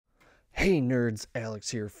Hey nerds,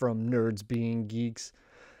 Alex here from Nerds Being Geeks,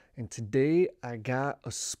 and today I got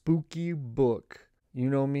a spooky book. You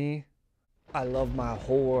know me, I love my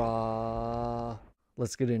horror.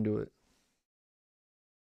 Let's get into it.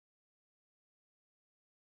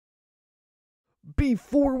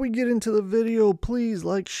 Before we get into the video, please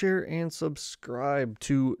like, share, and subscribe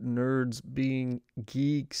to Nerds Being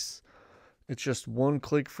Geeks. It's just one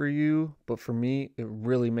click for you, but for me, it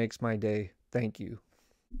really makes my day. Thank you.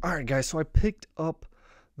 All right, guys, so I picked up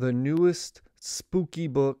the newest spooky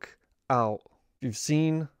book out. If you've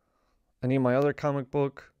seen any of my other comic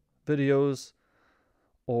book videos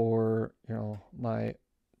or, my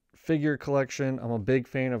figure collection, I'm a big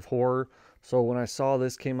fan of horror. So when I saw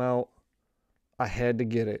this came out, I had to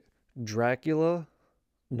get it. Dracula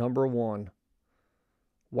 #1.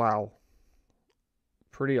 Wow.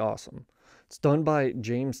 Pretty awesome. It's done by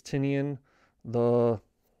James Tynion,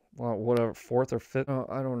 whatever, fourth or fifth,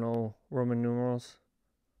 I don't know, Roman numerals.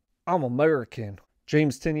 I'm American.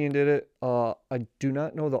 James Tynion did it. I do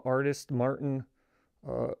not know the artist, Martin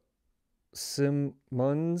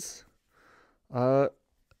Simmons,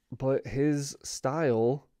 but his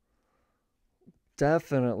style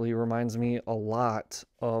definitely reminds me a lot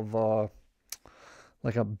of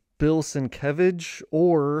like a Bill Sienkiewicz,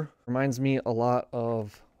 or reminds me a lot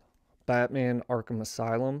of Batman Arkham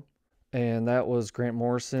Asylum, and that was Grant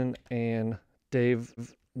Morrison and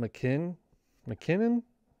Dave McKinnon.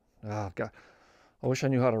 Oh god, I wish I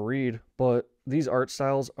knew how to read, but these art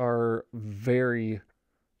styles are very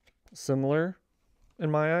similar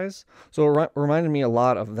in my eyes, so it reminded me a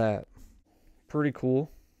lot of that. Pretty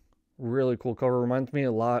cool, really cool cover. Reminds me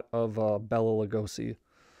a lot of Bela Lugosi.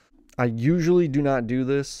 I usually do not do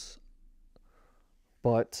this,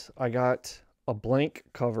 but I got a blank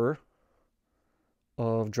cover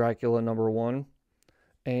of Dracula #1,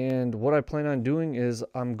 and what I plan on doing is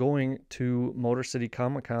I'm going to Motor City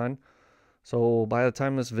Comic Con. So by the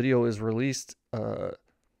time this video is released, it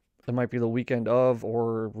might be the weekend of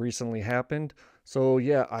or recently happened. So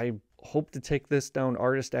yeah, I hope to take this down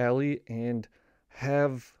Artist Alley and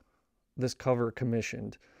have this cover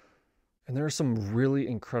commissioned. And there are some really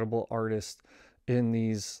incredible artists in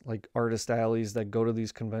these like artist alleys that go to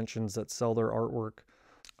these conventions that sell their artwork.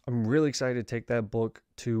 I'm really excited to take that book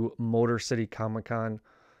to Motor City Comic Con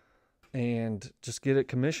and just get it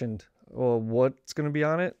commissioned. What's going to be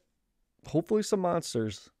on it? Hopefully some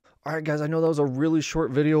monsters. All right, guys, I know that was a really short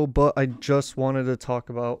video, but I just wanted to talk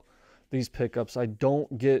about these pickups. I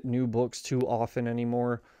don't get new books too often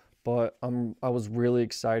anymore, but I was really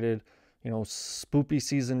excited. Spoopy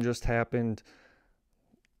season just happened.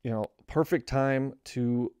 Perfect time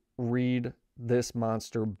to read this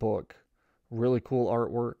monster book. Really cool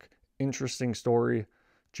artwork, interesting story.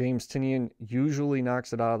 James Tynion usually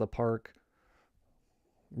knocks it out of the park.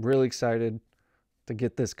 Really excited to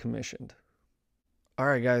get this commissioned. All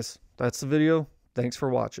right, guys, that's the video. Thanks for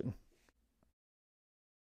watching.